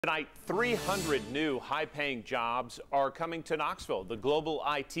Tonight, 300 new high-paying jobs are coming to Knoxville. The global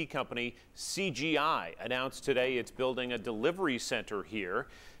IT company CGI announced today it's building a delivery center here.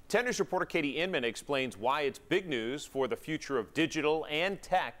 10 News reporter Katie Inman explains why it's big news for the future of digital and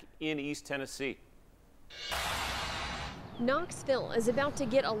tech in East Tennessee. Knoxville is about to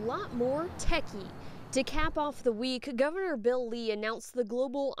get a lot more techie. To cap off the week, Governor Bill Lee announced the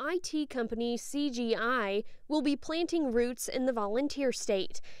global IT company CGI will be planting roots in the volunteer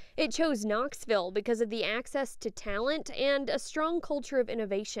state. It chose Knoxville because of the access to talent and a strong culture of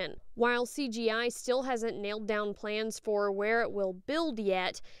innovation. While CGI still hasn't nailed down plans for where it will build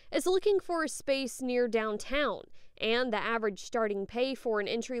yet, it's looking for a space near downtown, and the average starting pay for an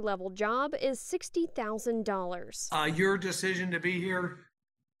entry-level job is $60,000. Your decision to be here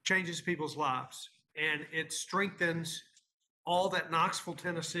changes people's lives, and it strengthens all that Knoxville,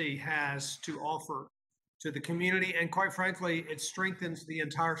 Tennessee has to offer to the community, and quite frankly, it strengthens the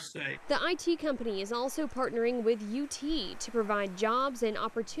entire state. The IT company is also partnering with UT to provide jobs and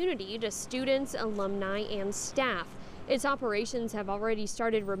opportunity to students, alumni, and staff. Its operations have already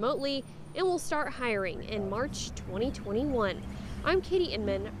started remotely and will start hiring in March 2021. I'm Katie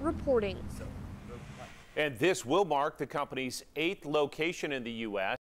Inman reporting. And this will mark the company's 8th location in the U.S.